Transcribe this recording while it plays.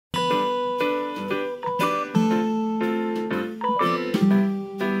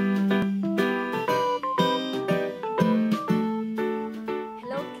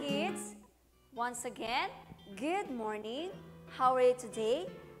Once again, good morning. How are you today?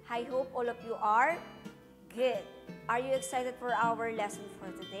 I hope all of you are good. Are you excited for our lesson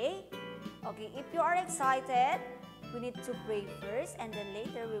for today? Okay, if you are excited, we need to pray first and then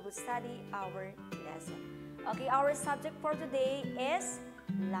later we will study our lesson. Okay, our subject for today is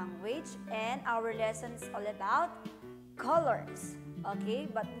language and our lesson is all about colors. Okay,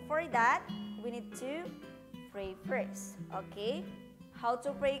 but before that, we need to pray first. Okay, how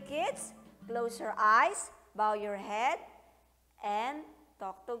to pray, kids? Close your eyes, bow your head, and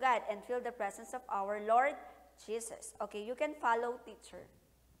talk to God and feel the presence of our Lord Jesus. Okay, you can follow teacher.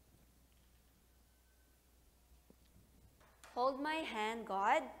 Hold my hand,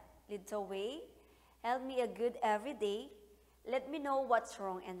 God, lead the way. Help me a good every day. Let me know what's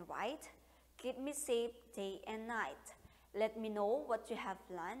wrong and right. Keep me safe day and night. Let me know what you have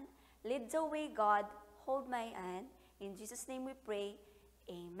planned. Lead the way, God. Hold my hand. In Jesus' name we pray.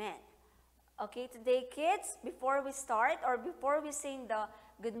 Amen. Okay, today, kids, before we start or before we sing the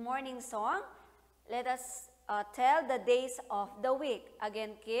good morning song, let us tell the days of the week.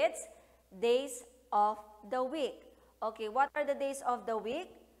 Again, kids, days of the week. Okay, what are the days of the week?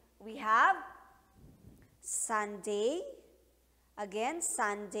 We have Sunday, again,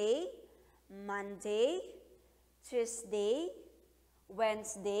 Sunday, Monday, Tuesday,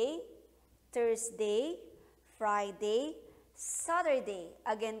 Wednesday, Thursday, Friday, Saturday.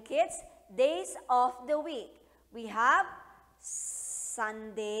 Again, kids, days of the week. We have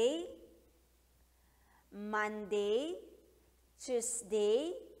Sunday, Monday,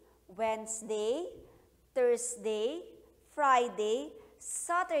 Tuesday, Wednesday, Thursday, Friday,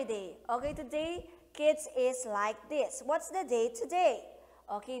 Saturday. Okay, today, kids, is like this. What's the day today?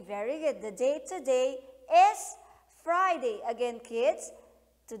 Okay, very good. The day today is Friday. Again, kids,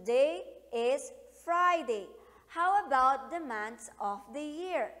 today is Friday. How about the months of the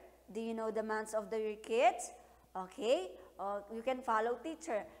year? Do you know the months of the year, kids? Okay, you can follow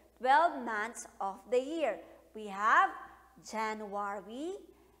teacher. 12 months of the year. We have January,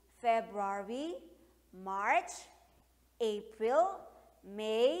 February, March, April,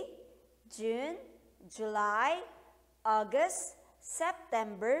 May, June, July, August,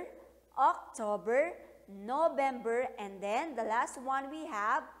 September, October, November, and then the last one we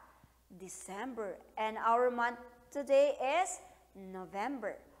have December. And our month today is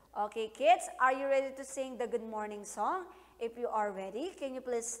November. Okay, kids, are you ready to sing the good morning song? If you are ready, can you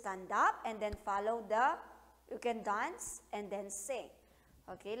please stand up and then follow you can dance and then sing.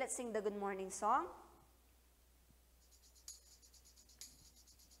 Okay, let's sing the good morning song.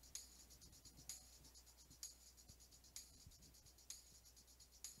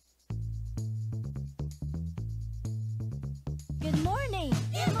 Good morning!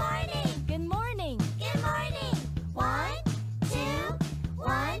 Good morning! Good morning! Good morning! 1, 2,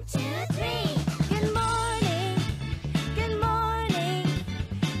 1, 2, 3. Good morning! Good morning!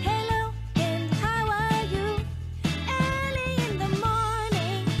 Hello and how are you? Early in the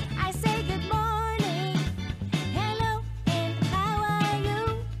morning, I say good morning. Hello and how are you?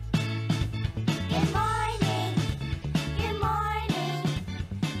 Good morning! Good morning!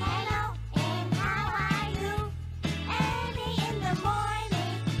 Hello and how are you? Early in the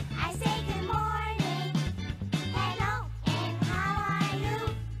morning, I say good morning. Hello and how are you?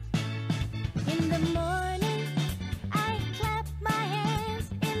 In the morning, I clap my hands.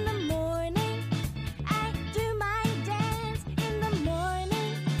 In the morning, I do my dance. In the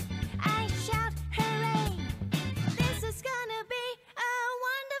morning, I shout hooray. This is gonna be a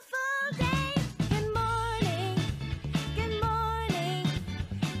wonderful day. Good morning, good morning.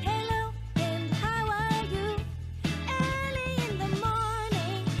 Hello and how are you? Early in the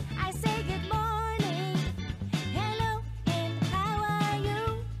morning, I say good morning. Hello and how are you?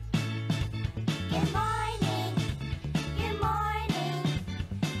 Good morning, good morning.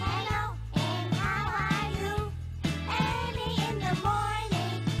 Hello and how are you? Early in the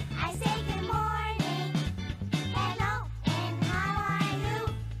morning, I say good morning. Hello and how are you?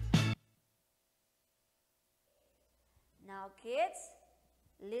 Now, kids,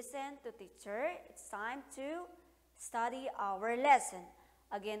 listen to teacher. It's time to study our lesson.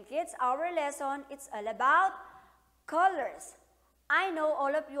 Again, kids, our lesson, it's all about colors. I know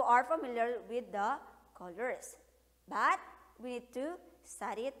all of you are familiar with the colors, but we need to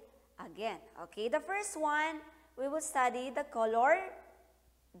study it again. Okay, the first one, we will study the color.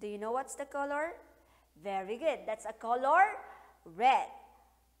 Do you know what's the color? Very good. That's a color red.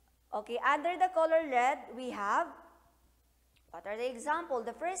 Okay, under the color red, we have, what are the example?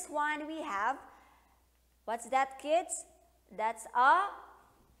 The first one we have, what's that, kids? That's a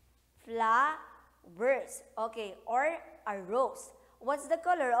flowers. Okay, or a rose. What's the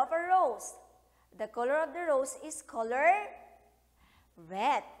color of a rose? The color of the rose is color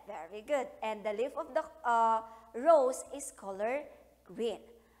red. Very good. And the leaf of the rose is color green.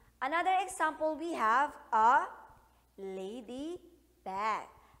 Another example, we have a ladybug.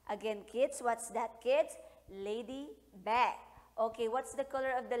 Again, kids, what's that, kids? Ladybug. Okay, what's the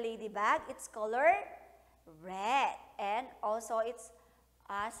color of the ladybug? It's color red. And also it's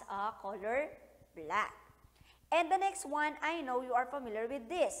as a color black. And the next one, I know you are familiar with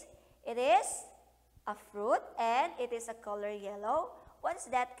this. It is a fruit and it is a color yellow. What's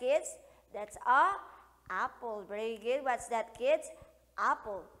that, kids? That's a apple. Very good. What's that, kids?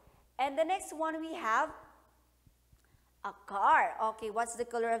 Apple. And the next one, we have a car. Okay, what's the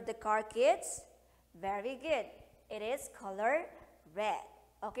color of the car, kids? Very good. It is color red.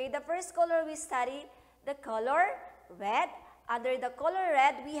 Okay, the first color we study, the color red. Under the color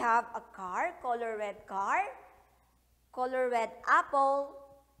red, we have a car, color red car, color red apple,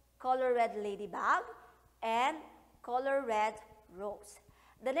 color red ladybug, and color red rose.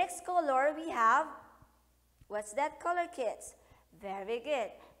 The next color we have, what's that color, kids? Very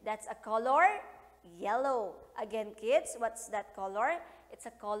good. That's a color yellow. Again, kids, what's that color? It's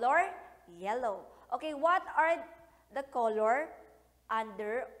a color yellow. Okay, what are the color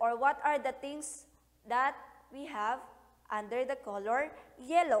under, or what are the things that we have under the color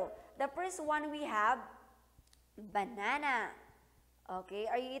yellow? The first one we have banana. Okay,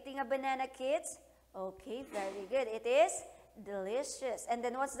 are you eating a banana, kids? Okay, very good. It is delicious. And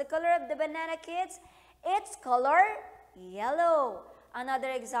then what's the color of the banana, kids? It's color yellow. Another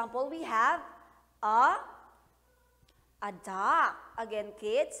example, we have a duck. Again,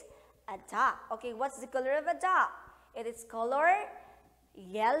 kids, a duck. Okay, what's the color of a duck? It is color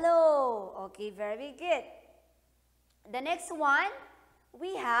yellow. Okay, very good. The next one,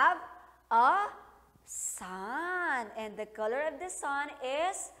 we have a sun. And the color of the sun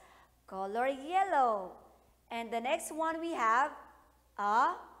is color yellow. And the next one, we have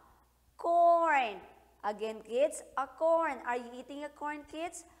a corn. Again, kids, a corn. Are you eating a corn,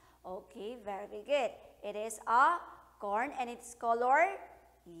 kids? Okay, very good. It is a corn and it's color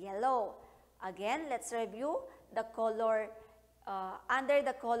yellow. Again, let's review the color under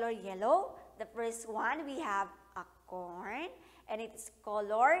the color yellow. The first one, we have a corn and it's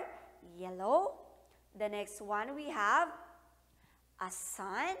color yellow. The next one, we have a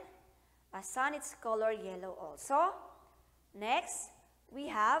sun. A sun, it's color yellow also. Next, we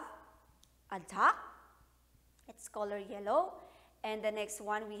have a duck. It's color yellow. And the next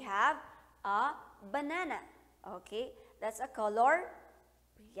one, we have a banana. Okay, that's a color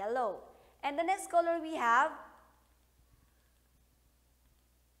yellow. And the next color we have,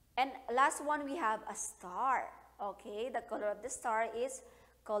 and last one, we have a star. Okay, the color of the star is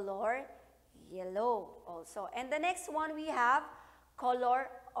color yellow also. And the next one, we have color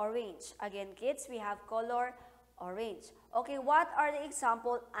orange. Again, kids, we have color orange. Okay, what are the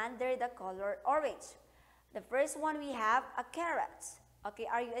examples under the color orange? The first one, we have a carrot. Okay,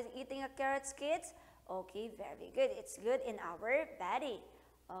 are you eating a carrot, kids? Okay, very good. It's good in our body.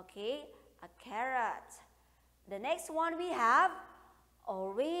 Okay, a carrot. The next one, we have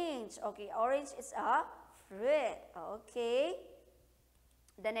orange. Okay, orange is a fruit. Okay.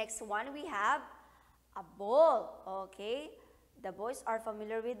 The next one, we have a bowl. Okay, the boys are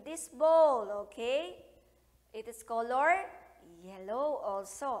familiar with this bowl. Okay, it is color yellow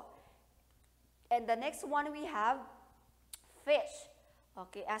also. And the next one, we have fish.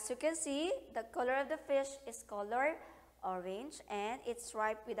 Okay, as you can see, the color of the fish is color orange and it's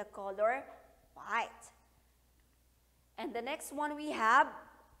striped with the color white. And the next one, we have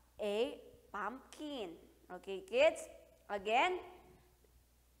a pumpkin. Okay, kids, again,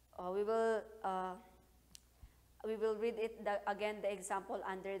 we will read it again, the example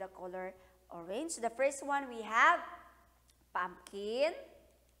under the color orange. The first one, we have pumpkin,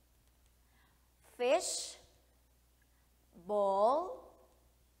 fish, bowl,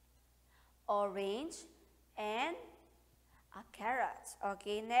 orange, and a carrot.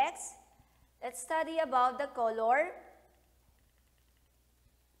 Okay, next, let's study about the color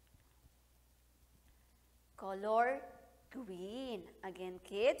green. Again,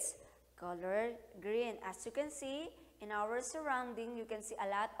 kids, color green. As you can see, in our surrounding, you can see a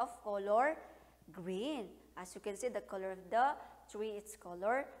lot of color green. As you can see, the color of the tree is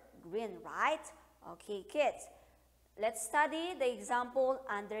color green, right? Okay, kids, let's study the example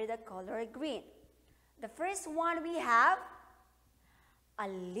under the color green. The first one, we have a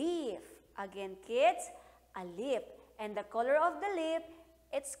leaf. Again, kids, a leaf. And the color of the leaf,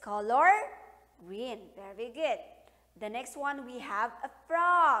 it's color green. Very good. The next one, we have a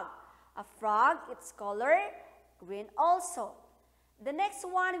frog. A frog, it's color green also. The next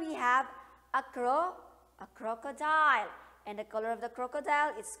one, we have a crocodile. And the color of the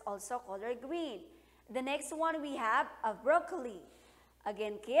crocodile is also color green. The next one we have a broccoli.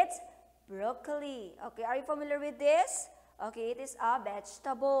 Again, kids, broccoli. Okay, are you familiar with this? Okay, it is a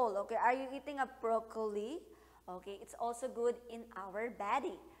vegetable. Okay, are you eating a broccoli? Okay, it's also good in our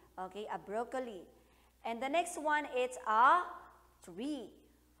body. Okay, a broccoli. And the next one is a tree.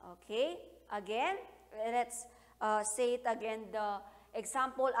 Okay, again, let's say it again, the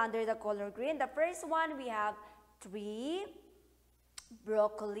example under the color green. The first one we have tree,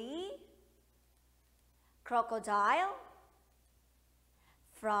 broccoli, crocodile,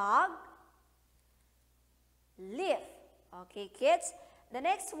 frog, leaf. Okay, kids. The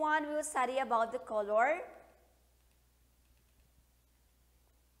next one we will study about the color.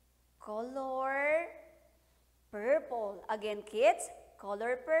 Color purple. Again, kids,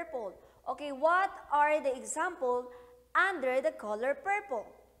 color purple. Okay, what are the examples under the color purple?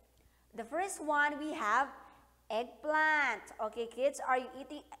 The first one we have eggplant. Okay, kids, are you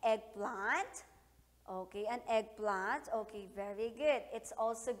eating eggplant? Okay, an eggplant. Okay, very good. It's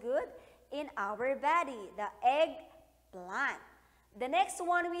also good in our body, the eggplant. The next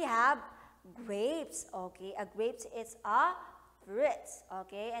one we have grapes. Okay, a grapes is a fruit.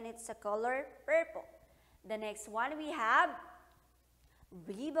 Okay, and it's a color purple. The next one we have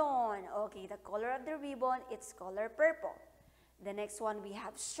ribbon. Okay, the color of the ribbon, it's color purple. The next one we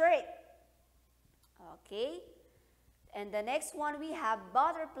have shirt. Okay, and the next one we have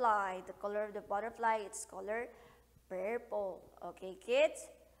butterfly. The color of the butterfly, it's color purple. Okay, kids.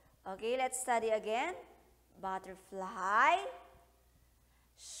 Okay, let's study again. Butterfly,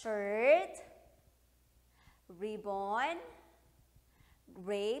 shirt, ribbon,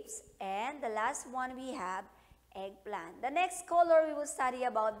 grapes, and the last one we have eggplant. The next color we will study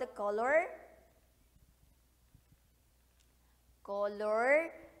about the color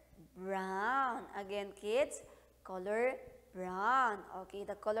brown. Again, kids, color brown. Okay,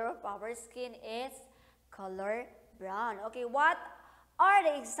 the color of our skin is color brown. Okay, what are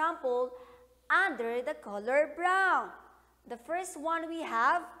the examples under the color brown? The first one we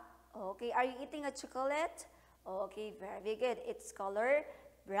have, okay, are you eating a chocolate? Okay, very good. It's color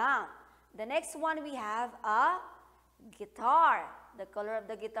brown. The next one we have a guitar. The color of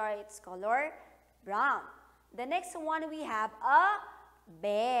the guitar, it's color brown. The next one we have a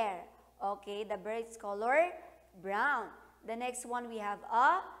bear. Okay, the bear is color brown. The next one we have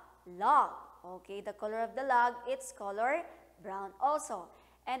a log. Okay, the color of the log, it's color brown also.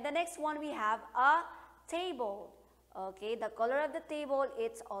 And the next one we have a table. Okay, the color of the table,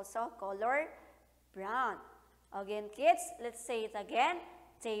 it's also color brown. Again, kids, let's say it again.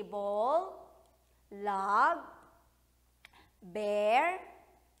 Table, log, bear,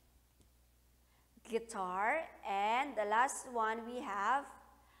 guitar, and the last one we have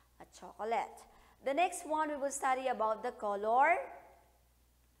a chocolate. The next one we will study about the color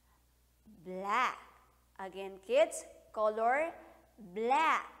black. Again, kids, color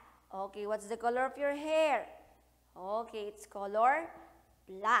black. Okay, what's the color of your hair? Okay, it's color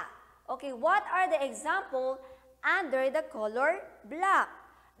black. Okay, what are the examples under the color black?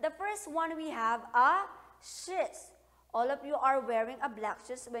 The first one we have a shoes. All of you are wearing a black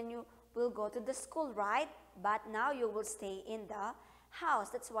shoes when you will go to the school, right? But now you will stay in the house.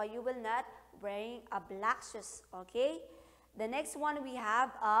 That's why you will not wearing a black shoes, okay? The next one we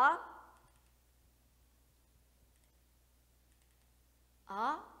have a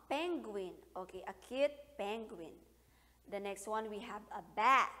penguin. Okay, a cute penguin. The next one we have a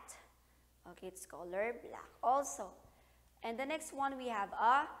bat. Okay, it's color black also. And the next one we have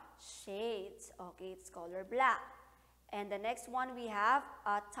a shades. Okay, it's color black. And the next one we have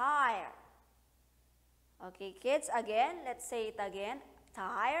a tire. Okay, kids, again, let's say it again.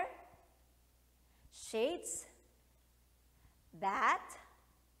 Tire, shades, bat,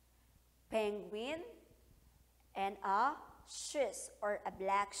 penguin, and a shoes or a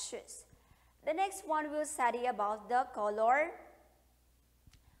black shoes. The next one we'll study about the color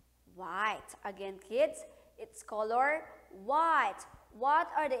white. Again, kids, it's color white. What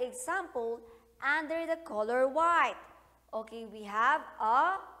are the examples under the color white? Okay, we have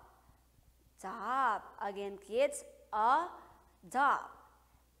a dove. Again, kids, a dove.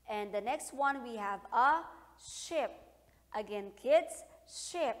 And the next one we have a sheep. Again, kids,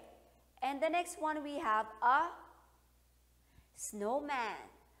 sheep. And the next one we have a snowman.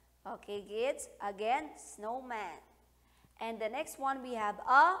 Okay, kids, again, snowman. And the next one we have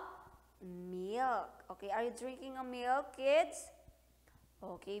a milk. Okay, are you drinking a milk, kids?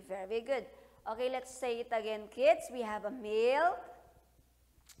 Okay, very good. Okay, let's say it again, kids. We have a milk,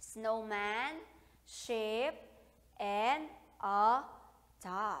 snowman, sheep, and a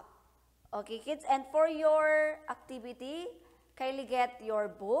dove. Okay, kids, and for your activity, kindly get your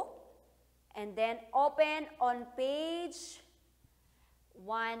book and then open on page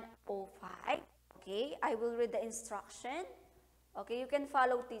 105. Okay, I will read the instruction. Okay, you can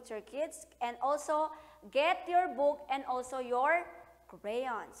follow teacher, kids, and also get your book and also your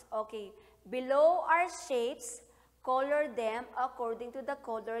crayons. Okay, below are shapes, color them according to the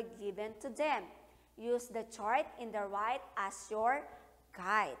color given to them. Use the chart in the right as your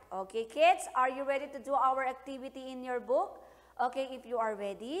guide. Okay, kids, are you ready to do our activity in your book? Okay, if you are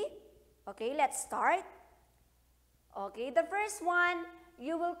ready, okay, let's start. Okay, the first one,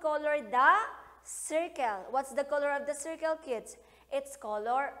 you will color the circle. What's the color of the circle, kids? It's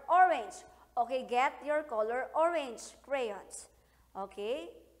color orange. Okay, get your color orange crayons. Okay,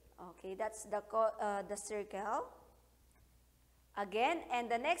 okay, that's the circle. Again,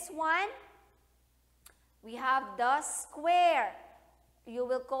 and the next one, we have the square. You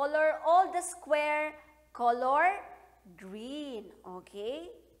will color all the square color green. Okay.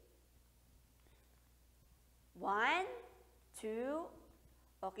 1, 2.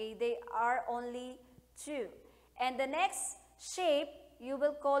 Okay, they are only 2. And the next shape, you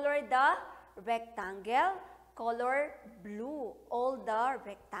will color the rectangle color blue. All the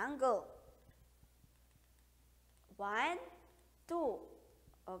rectangle. 1, 2.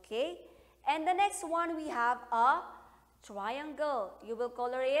 Okay. And the next one, we have a triangle. You will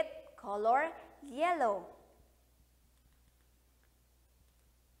color it color yellow.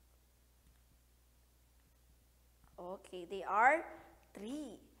 Okay, they are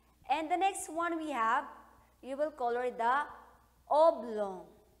 3. And the next one we have, you will color the oblong.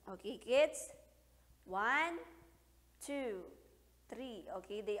 Okay, kids? 1, 2, 3.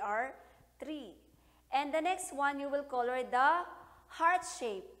 Okay, they are 3. And the next one, you will color the heart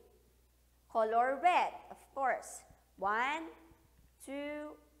shape. Color red, of course. 1,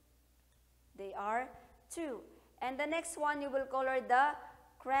 2, they are 2. And the next one, you will color the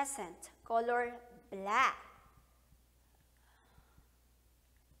crescent. Color black.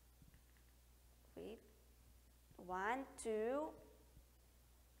 Wait. 1, 2,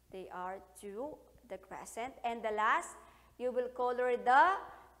 they are 2, the crescent. And the last, you will color the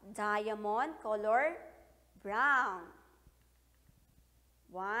diamond, color brown.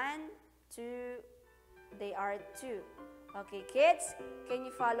 1, 2, they are 2. Okay, kids, can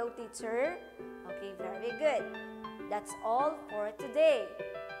you follow teacher? Okay, very good. That's all for today.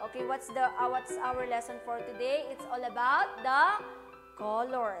 Okay, what's our lesson for today? It's all about the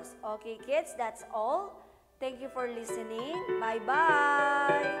colors. Okay, kids, that's all. Thank you for listening.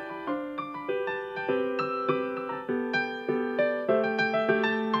 Bye-bye.